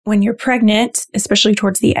When you're pregnant, especially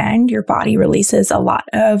towards the end, your body releases a lot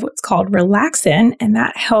of what's called relaxin, and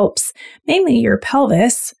that helps mainly your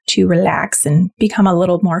pelvis to relax and become a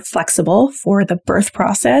little more flexible for the birth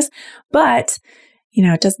process. But,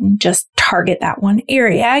 it doesn't just target that one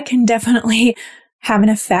area. It can definitely have an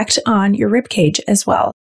effect on your rib cage as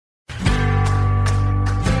well.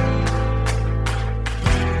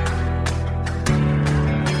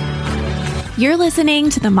 You're listening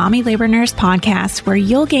to the Mommy Labor Nurse podcast, where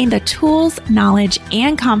you'll gain the tools, knowledge,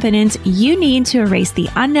 and confidence you need to erase the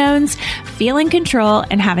unknowns, feel in control,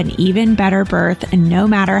 and have an even better birth, no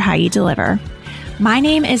matter how you deliver. My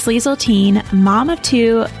name is Liesl Teen, mom of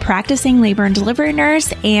two, practicing labor and delivery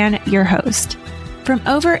nurse, and your host. From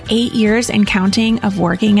over 8 years and counting of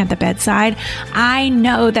working at the bedside, I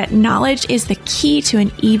know that knowledge is the key to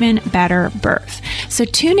an even better birth. So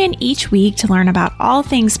tune in each week to learn about all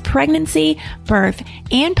things pregnancy, birth,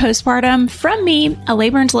 and postpartum from me, a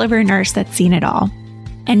labor and delivery nurse that's seen it all.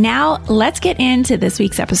 And now let's get into this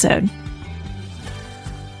week's episode.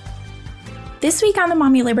 This week on the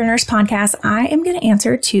Mommy Labor Nurse podcast, I am going to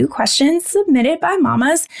answer 2 questions submitted by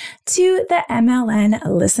mamas to the MLN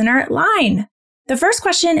listener line. The first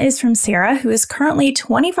question is from Sarah, who is currently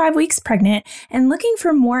 25 weeks pregnant and looking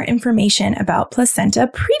for more information about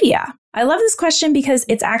placenta previa. I love this question because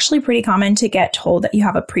it's actually pretty common to get told that you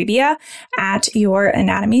have a previa at your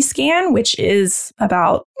anatomy scan, which is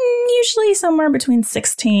about usually somewhere between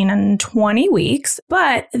 16 and 20 weeks,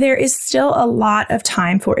 but there is still a lot of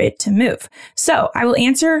time for it to move. So I will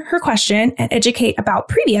answer her question and educate about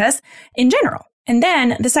previas in general. And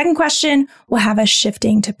then the second question will have us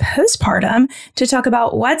shifting to postpartum to talk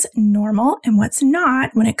about what's normal and what's not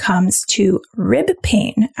when it comes to rib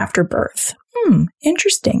pain after birth.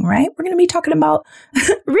 Interesting, right? We're going to be talking about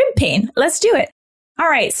rib pain. Let's do it. All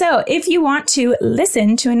right. So if you want to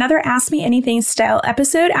listen to another Ask Me Anything style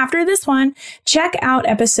episode after this one, check out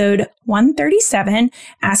episode 137,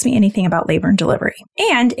 Ask Me Anything About Labor and Delivery.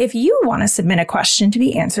 And if you want to submit a question to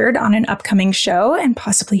be answered on an upcoming show and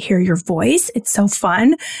possibly hear your voice, it's so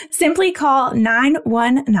fun. Simply call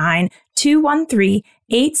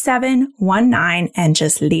 919-213-8719 and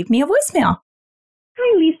just leave me a voicemail.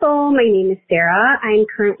 Hi, Liesl. My name is Sarah. I'm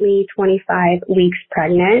currently 25 weeks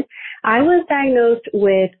pregnant. I was diagnosed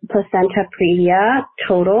with placenta previa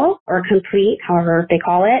total or complete, however they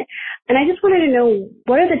call it. And I just wanted to know,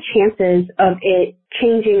 what are the chances of it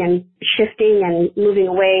changing and shifting and moving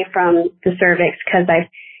away from the cervix? Because I've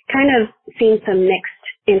kind of seen some mixed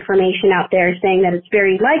information out there saying that it's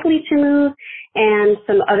very likely to move and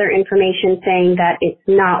some other information saying that it's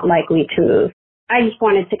not likely to move. I just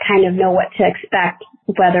wanted to kind of know what to expect,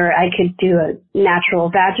 whether I could do a natural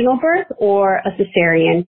vaginal birth or a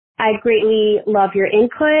cesarean. I greatly love your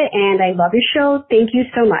input and I love your show. Thank you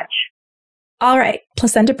so much. All right,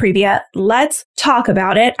 placenta previa, let's talk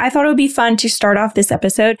about it. I thought it would be fun to start off this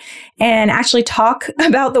episode and actually talk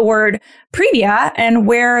about the word previa and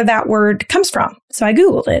where that word comes from. So I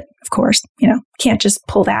Googled it, of course, can't just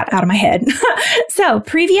pull that out of my head. So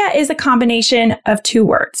previa is a combination of 2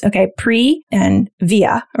 words, okay? Pre and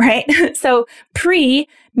via, right? So pre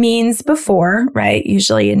means before, right?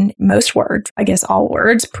 Usually in most words, I guess all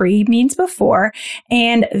words, pre means before,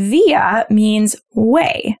 and via means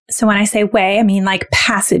way. So when I say way, I mean like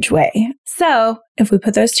passageway. So if we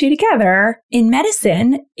put those 2 together, in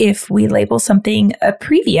medicine, if we label something a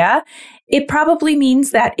previa, it probably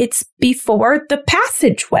means that it's before the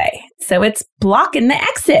passageway. So it's blocking the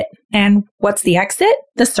exit. And what's the exit?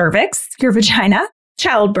 The cervix, your vagina,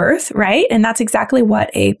 childbirth, right? And that's exactly what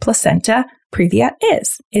a placenta previa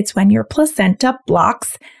is. It's when your placenta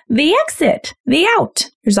blocks the exit, the out.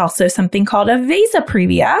 There's also something called a vasa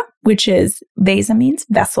previa, which is vasa means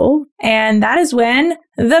vessel. And that is when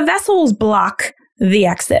the vessels block the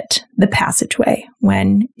exit, the passageway,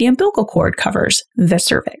 when the umbilical cord covers the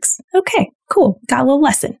cervix. Okay, cool. Got a little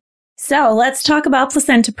lesson. So let's talk about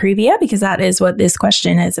placenta previa because that is what this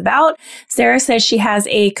question is about. Sarah says she has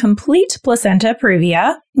a complete placenta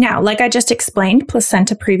previa. Now, like I just explained,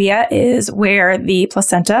 placenta previa is where the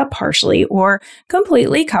placenta partially or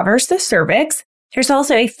completely covers the cervix. There's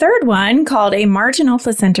also a third one called a marginal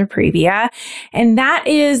placenta previa, and that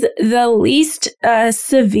is the least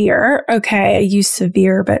severe. Okay, I use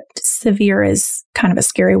severe, but severe is kind of a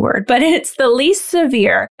scary word, but it's the least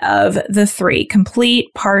severe of the 3,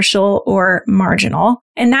 complete, partial, or marginal.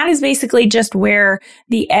 And that is basically just where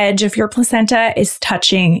the edge of your placenta is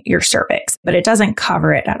touching your cervix, but it doesn't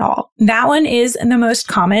cover it at all. That one is the most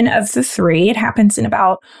common of the 3. It happens in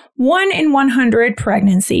about 1 in 100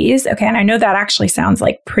 pregnancies. Okay, and I know that actually sounds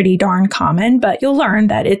like pretty darn common, but you'll learn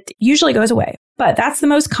that it usually goes away. but that's the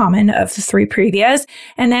most common of the 3 Previas.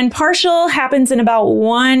 And then partial happens in about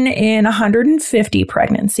 1 in 150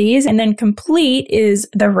 pregnancies. And then complete is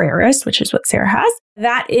the rarest, which is what Sarah has.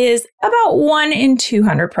 That is about 1 in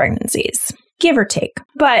 200 pregnancies, give or take.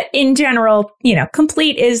 But in general,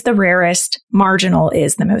 complete is the rarest, marginal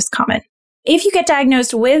is the most common. If you get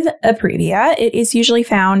diagnosed with a previa, it is usually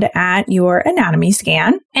found at your anatomy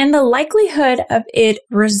scan, and the likelihood of it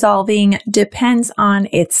resolving depends on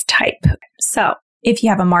its type. So, if you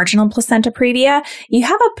have a marginal placenta previa, you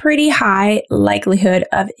have a pretty high likelihood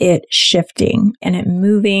of it shifting and it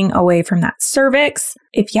moving away from that cervix.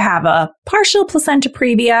 If you have a partial placenta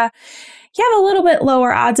previa, you have a little bit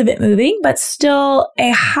lower odds of it moving, but still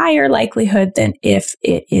a higher likelihood than if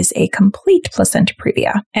it is a complete placenta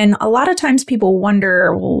previa. And a lot of times people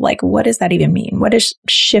wonder, well, like, what does that even mean? What is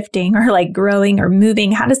shifting or like growing or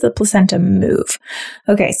moving? How does the placenta move?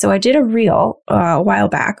 Okay, so I did a reel a while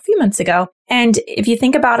back, a few months ago. And if you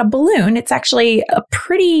think about a balloon, it's actually a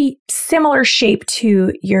pretty similar shape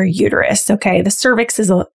to your uterus. Okay, the cervix is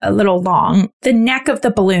a little long. The neck of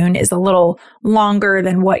the balloon is a little longer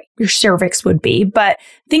than what your cervix would be. But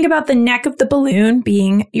think about the neck of the balloon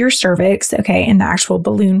being your cervix, okay, and the actual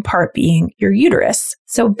balloon part being your uterus.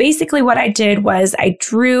 So basically what I did was I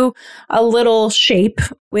drew a little shape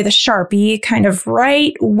with a Sharpie kind of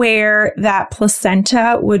right where that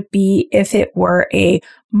placenta would be if it were a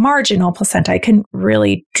marginal placenta. I couldn't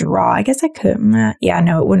really draw. I guess I could. It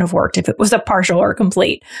wouldn't have worked if it was a partial or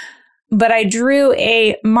complete. But I drew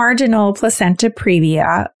a marginal placenta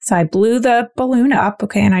previa. So I blew the balloon up,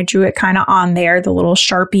 okay, and I drew it kind of on there, the little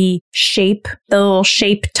Sharpie shape, the little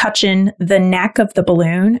shape touching the neck of the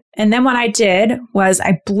balloon. And then what I did was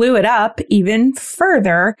I blew it up even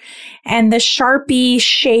further, and the Sharpie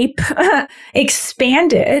shape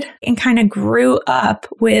expanded and kind of grew up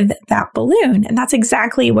with that balloon. And that's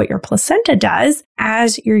exactly what your placenta does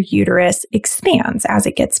as your uterus expands, as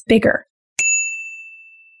it gets bigger.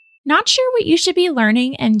 Not sure what you should be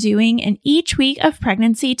learning and doing in each week of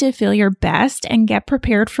pregnancy to feel your best and get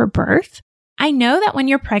prepared for birth? I know that when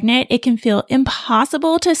you're pregnant, it can feel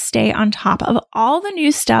impossible to stay on top of all the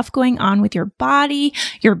new stuff going on with your body,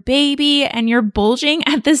 your baby, and your bulging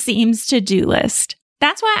at the seams to-do list.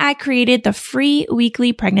 That's why I created the free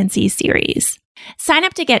weekly pregnancy series. Sign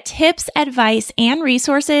up to get tips, advice, and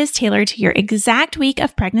resources tailored to your exact week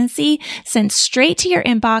of pregnancy sent straight to your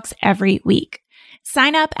inbox every week.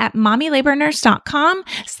 Sign up at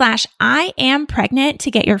mommylabornurse.com/IamPregnant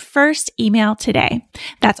to get your first email today.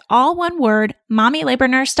 That's all one word,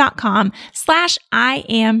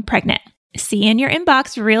 mommylabornurse.com/IamPregnant. See you in your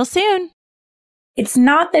inbox real soon. It's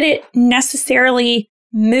not that it necessarily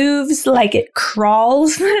moves like it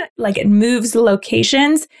crawls, like it moves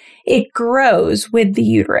locations. It grows with the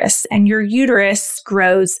uterus, and your uterus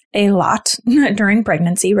grows a lot during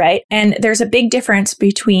pregnancy, right? And there's a big difference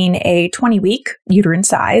between a 20-week uterine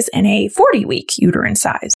size and a 40-week uterine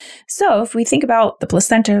size. So if we think about the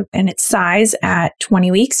placenta and its size at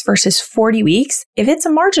 20 weeks versus 40 weeks, if it's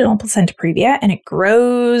a marginal placenta previa and it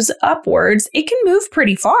grows upwards, it can move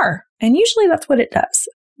pretty far. And usually that's what it does.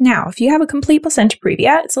 Now, if you have a complete placenta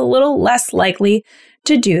previa, it's a little less likely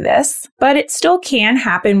to do this, but it still can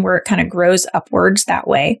happen where it kind of grows upwards that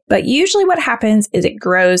way. But usually what happens is it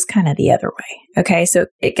grows kind of the other way. Okay, so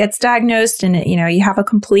it gets diagnosed and you have a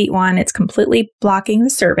complete one. It's completely blocking the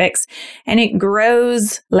cervix and it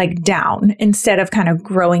grows like down instead of kind of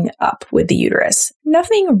growing up with the uterus.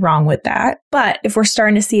 Nothing wrong with that. But if we're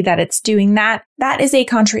starting to see that it's doing that, that is a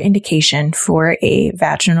contraindication for a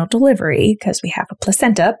vaginal delivery because we have a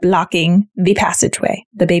placenta blocking the passageway.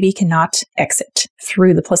 The baby cannot exit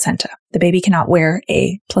through the placenta. The baby cannot wear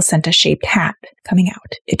a placenta-shaped hat coming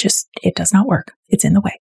out. It does not work. It's in the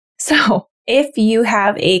way. So if you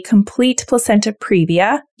have a complete placenta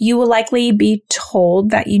previa, you will likely be told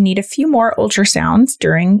that you need a few more ultrasounds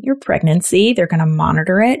during your pregnancy. They're going to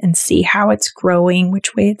monitor it and see how it's growing,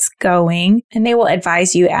 which way it's going, and they will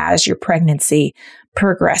advise you as your pregnancy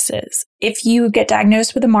progresses. If you get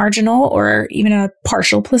diagnosed with a marginal or even a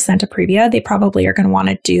partial placenta previa, they probably are going to want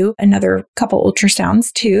to do another couple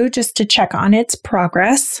ultrasounds too, just to check on its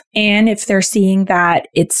progress. And if they're seeing that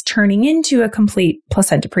it's turning into a complete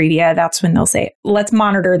placenta previa, that's when they'll say, let's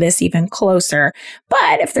monitor this even closer.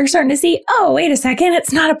 But if they're starting to see, oh, wait a second,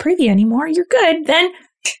 it's not a previa anymore, you're good, then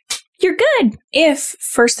you're good. If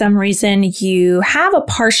for some reason you have a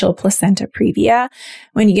partial placenta previa,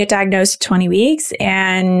 when you get diagnosed at 20 weeks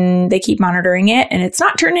and they keep monitoring it and it's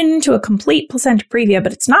not turning into a complete placenta previa,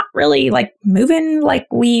 but it's not really like moving like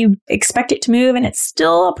we expect it to move, and it's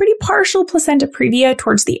still a pretty partial placenta previa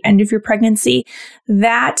towards the end of your pregnancy,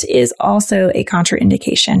 that is also a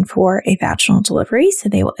contraindication for a vaginal delivery. So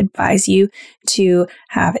they will advise you to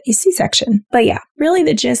have a C-section. But yeah, really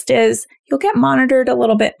the gist is you'll get monitored a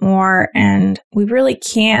little bit more, and we really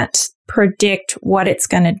can't predict what it's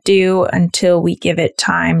going to do until we give it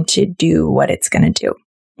time to do what it's going to do.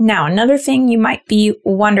 Now, another thing you might be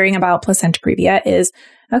wondering about placenta previa is,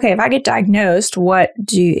 okay, if I get diagnosed,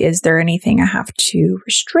 is there anything I have to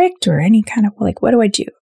restrict or any kind of what do I do?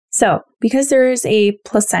 So because there is a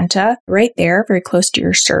placenta right there, very close to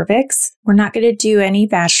your cervix, we're not going to do any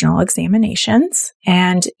vaginal examinations,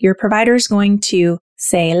 and your provider is going to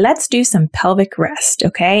say, let's do some pelvic rest,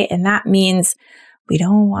 okay? And that means we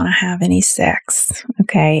don't want to have any sex,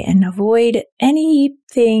 okay? And avoid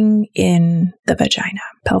anything in the vagina.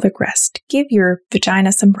 Pelvic rest. Give your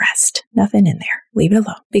vagina some rest. Nothing in there. Leave it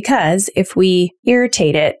alone. Because if we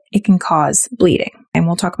irritate it, it can cause bleeding. And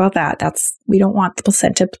we'll talk about that. We don't want the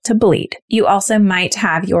placenta to bleed. You also might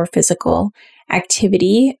have your physical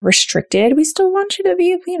activity restricted. We still want you to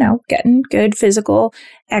be, getting good physical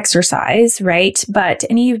exercise, right? But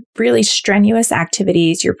any really strenuous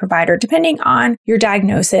activities, your provider, depending on your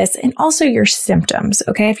diagnosis and also your symptoms,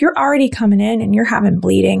 okay? If you're already coming in and you're having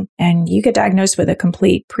bleeding and you get diagnosed with a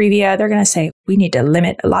complete previa, they're going to say, we need to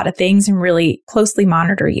limit a lot of things and really closely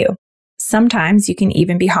monitor you. Sometimes you can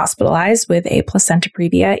even be hospitalized with a placenta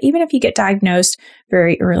previa, even if you get diagnosed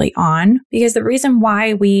very early on, because the reason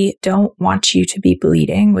why we don't want you to be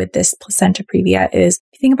bleeding with this placenta previa is,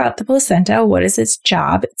 if you think about the placenta, what is its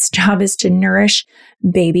job? Its job is to nourish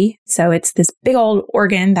baby. So it's this big old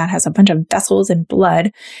organ that has a bunch of vessels and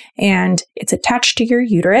blood, and it's attached to your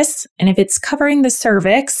uterus. And if it's covering the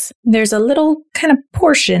cervix, there's a little kind of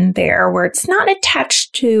portion there where it's not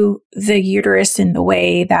attached to the uterus in the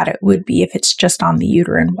way that it would be if it's just on the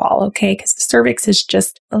uterine wall, okay? Because the cervix is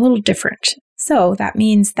just a little different. So that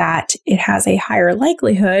means that it has a higher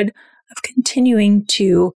likelihood of continuing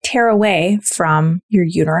to tear away from your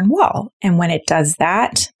uterine wall. And when it does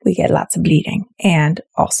that, we get lots of bleeding. And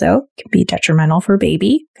also can be detrimental for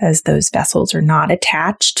baby because those vessels are not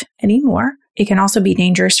attached anymore. It can also be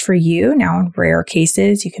dangerous for you. Now, in rare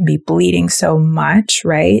cases, you can be bleeding so much,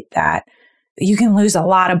 right, that you can lose a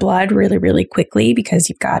lot of blood really, really quickly because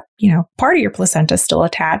you've got, part of your placenta still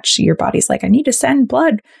attached. Your body's like, I need to send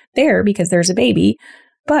blood there because there's a baby.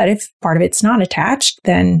 But if part of it's not attached,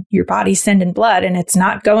 then your body's sending blood and it's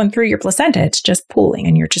not going through your placenta. It's just pooling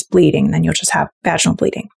and you're just bleeding, and then you'll just have vaginal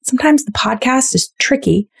bleeding. Sometimes the podcast is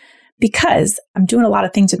tricky because I'm doing a lot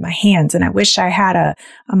of things with my hands, and I wish I had a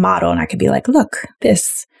model and I could be like, look,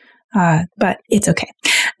 this, but it's okay.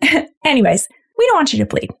 Anyways, we don't want you to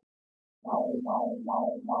bleed.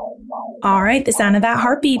 All right, the sound of that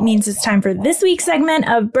heartbeat means it's time for this week's segment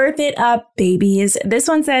of Birth It Up, Babies. This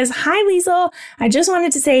one says, hi, Liesl. I just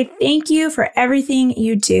wanted to say thank you for everything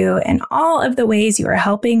you do and all of the ways you are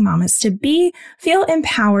helping mamas to feel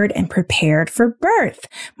empowered and prepared for birth.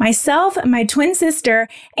 Myself, my twin sister,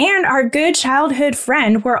 and our good childhood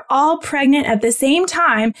friend were all pregnant at the same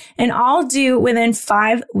time and all due within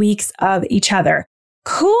 5 weeks of each other.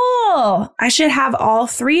 Cool. I should have all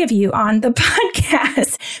three of you on the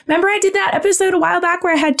podcast. Remember I did that episode a while back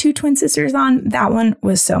where I had 2 twin sisters on? That one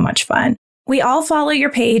was so much fun. We all follow your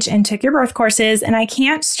page and took your birth courses, and I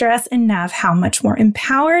can't stress enough how much more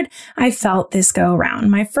empowered I felt this go around.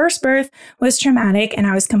 My first birth was traumatic and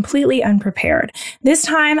I was completely unprepared. This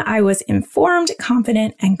time I was informed,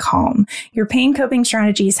 confident, and calm. Your pain coping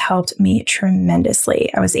strategies helped me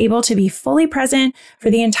tremendously. I was able to be fully present for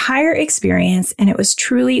the entire experience, and it was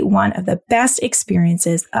truly one of the best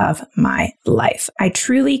experiences of my life. I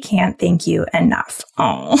truly can't thank you enough.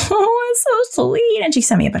 Oh, it's so sweet. And she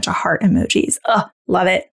sent me a bunch of heart emojis. Oh, love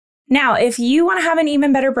it. Now, if you want to have an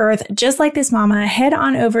even better birth, just like this mama, head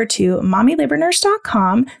on over to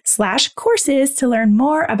mommylabornurse.com/courses to learn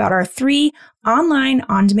more about our 3 online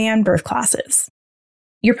on-demand birth classes.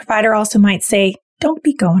 Your provider also might say, don't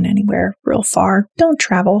be going anywhere real far. Don't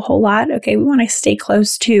travel a whole lot. Okay, we want to stay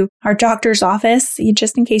close to our doctor's office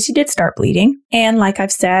just in case you did start bleeding. And like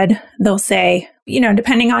I've said, they'll say,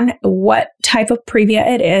 depending on what type of previa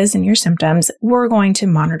it is and your symptoms, we're going to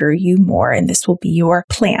monitor you more, and this will be your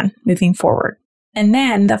plan moving forward. And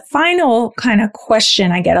then the final kind of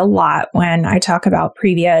question I get a lot when I talk about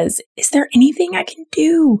previa is there anything I can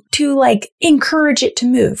do to encourage it to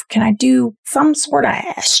move? Can I do some sort of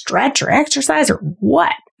stretch or exercise or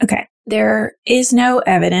what? Okay. There is no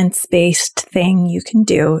evidence-based thing you can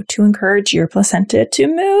do to encourage your placenta to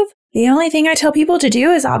move. The only thing I tell people to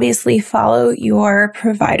do is obviously follow your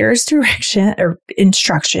provider's direction or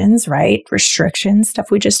instructions, right? Restrictions, stuff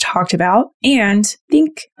we just talked about, and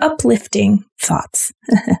think uplifting thoughts.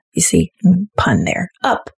 You see, pun there.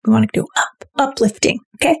 Up. We want to do up. Uplifting.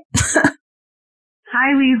 Okay?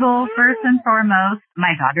 Hi, Weasel. First and foremost,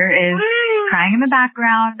 my daughter is crying in the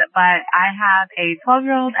background, but I have a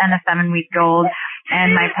 12-year-old and a 7-week-old,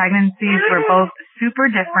 and my pregnancies were both super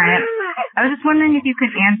different. I was just wondering if you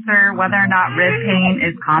could answer whether or not rib pain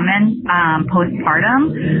is common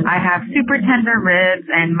postpartum. I have super tender ribs,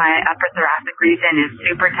 and my upper thoracic region is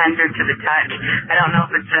super tender to the touch. I don't know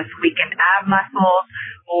if it's just weakened ab muscles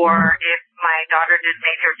or if my daughter did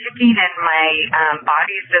major ticking and my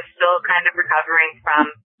body is just still kind of recovering from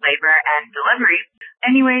labor and delivery.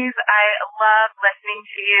 Anyways, I love listening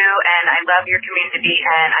to you and I love your community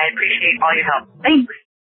and I appreciate all your help. Thanks.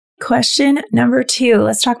 Question number 2.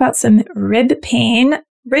 Let's talk about some rib pain.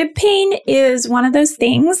 Rib pain is one of those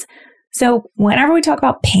things. So whenever we talk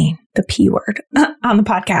about pain, the P word on the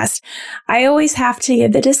podcast, I always have to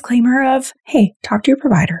give the disclaimer of, hey, talk to your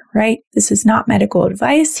provider, right? This is not medical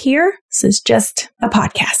advice here. This is just a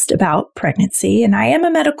podcast about pregnancy. And I am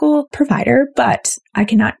a medical provider, but I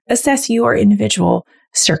cannot assess your individual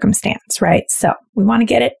circumstance, right? So we want to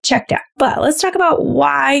get it checked out. But let's talk about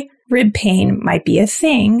why rib pain might be a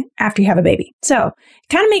thing after you have a baby. So it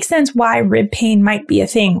kind of makes sense why rib pain might be a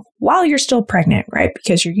thing while you're still pregnant, right?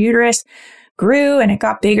 Because your uterus grew and it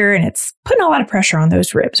got bigger and it's putting a lot of pressure on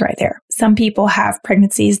those ribs right there. Some people have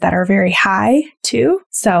pregnancies that are very high too,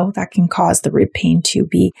 so that can cause the rib pain to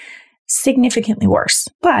be significantly worse.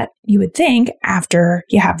 But you would think after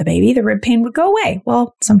you have the baby, the rib pain would go away.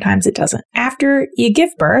 Well, sometimes it doesn't. After you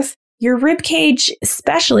give birth, your rib cage,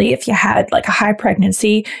 especially if you had like a high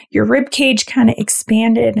pregnancy, your rib cage kind of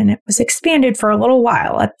expanded and it was expanded for a little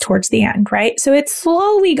while towards the end, right? So it's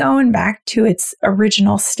slowly going back to its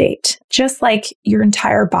original state, just like your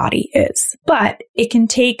entire body is. But it can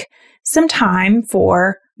take some time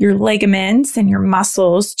for your ligaments and your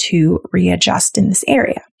muscles to readjust in this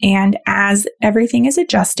area. And as everything is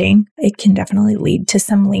adjusting, it can definitely lead to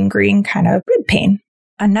some lingering kind of rib pain.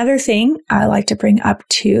 Another thing I like to bring up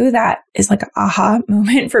too that is like an aha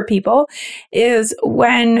moment for people is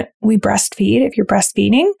when we breastfeed, if you're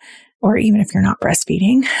breastfeeding, or even if you're not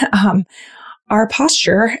breastfeeding, our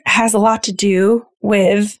posture has a lot to do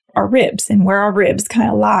with our ribs and where our ribs kind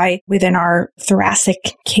of lie within our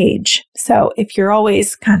thoracic cage. So if you're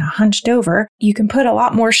always kind of hunched over, you can put a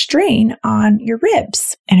lot more strain on your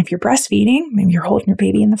ribs. And if you're breastfeeding, maybe you're holding your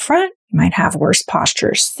baby in the front, you might have worse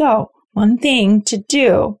posture. So one thing to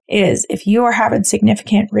do is if you are having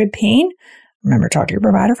significant rib pain, remember, talk to your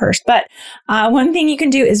provider first. But one thing you can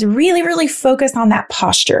do is really, really focus on that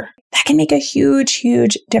posture. That can make a huge,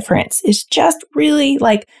 huge difference. It's just really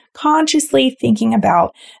like consciously thinking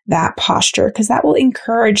about that posture because that will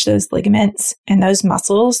encourage those ligaments and those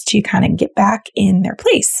muscles to kind of get back in their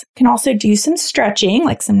place. You can also do some stretching,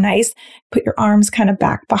 like some nice, put your arms kind of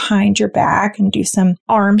back behind your back and do some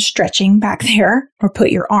arm stretching back there, or put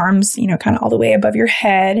your arms, kind of all the way above your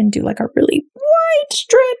head and do like a really wide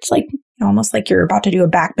stretch, like almost like you're about to do a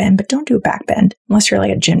back bend, but don't do a back bend unless you're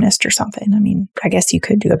like a gymnast or something. I mean, I guess you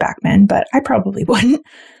could do a back bend, but I probably wouldn't.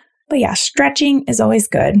 But yeah, stretching is always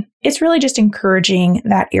good. It's really just encouraging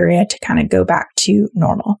that area to kind of go back to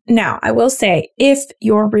normal. Now, I will say if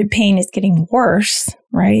your rib pain is getting worse,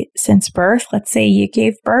 right, since birth, let's say you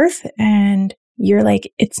gave birth and you're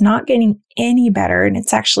like, it's not getting any better and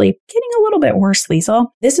it's actually getting a little bit worse, Liesl,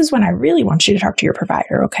 this is when I really want you to talk to your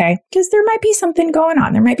provider, okay? Because there might be something going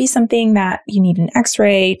on. There might be something that you need an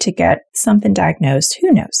x-ray to get something diagnosed.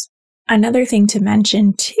 Who knows? Another thing to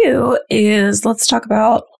mention too is let's talk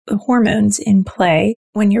about the hormones in play.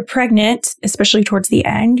 When you're pregnant, especially towards the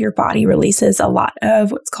end, your body releases a lot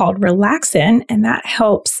of what's called relaxin, and that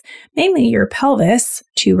helps mainly your pelvis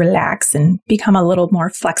to relax and become a little more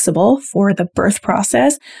flexible for the birth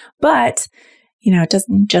process. But, it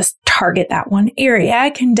doesn't just target that one area.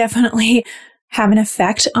 It can definitely have an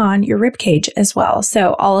effect on your rib cage as well.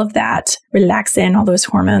 So all of that relaxin, all those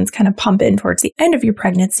hormones kind of pump in towards the end of your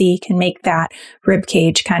pregnancy can make that rib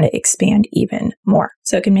cage kind of expand even more.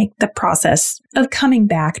 So it can make the process of coming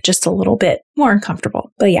back just a little bit more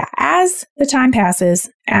uncomfortable. But yeah, as the time passes,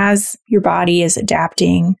 as your body is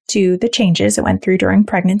adapting to the changes it went through during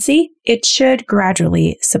pregnancy, it should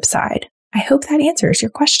gradually subside. I hope that answers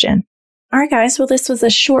your question. All right, guys. Well, this was a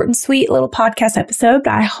short and sweet little podcast episode.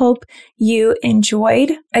 I hope you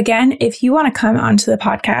enjoyed. Again, if you want to come onto the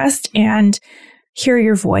podcast and hear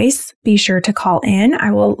your voice, be sure to call in.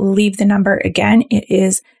 I will leave the number again. It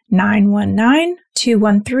is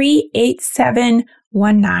 919-213-8719.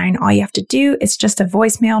 All you have to do is just a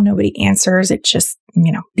voicemail. Nobody answers. It just,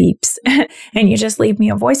 beeps. And you just leave me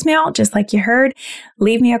a voicemail, just like you heard.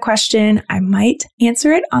 Leave me a question. I might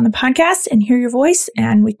answer it on the podcast and hear your voice,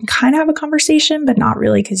 and we can kind of have a conversation, but not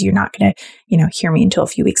really, because you're not going to, hear me until a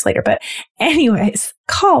few weeks later. But anyways,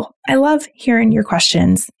 call. I love hearing your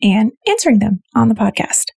questions and answering them on the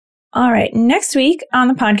podcast. All right. Next week on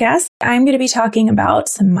the podcast, I'm going to be talking about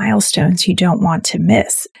some milestones you don't want to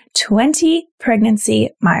miss. 20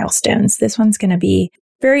 pregnancy milestones. This one's going to be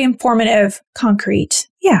very informative, concrete.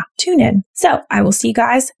 Yeah, tune in. So I will see you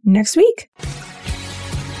guys next week.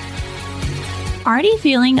 Already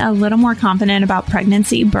feeling a little more confident about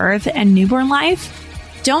pregnancy, birth, and newborn life?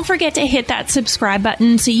 Don't forget to hit that subscribe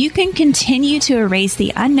button so you can continue to erase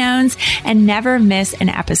the unknowns and never miss an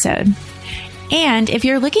episode. And if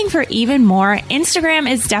you're looking for even more, Instagram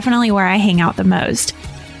is definitely where I hang out the most.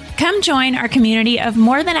 Come join our community of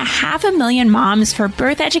more than 500,000 moms for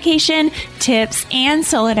birth education, tips, and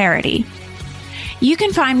solidarity. You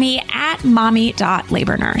can find me at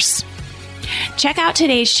mommy.labornurse. Check out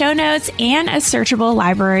today's show notes and a searchable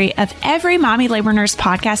library of every Mommy Labor Nurse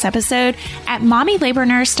podcast episode at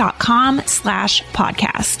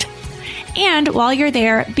mommylabornurse.com/podcast. And while you're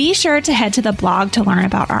there, be sure to head to the blog to learn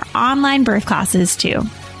about our online birth classes too.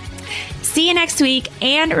 See you next week,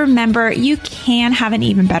 and remember, you can have an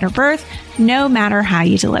even better birth no matter how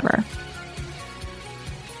you deliver.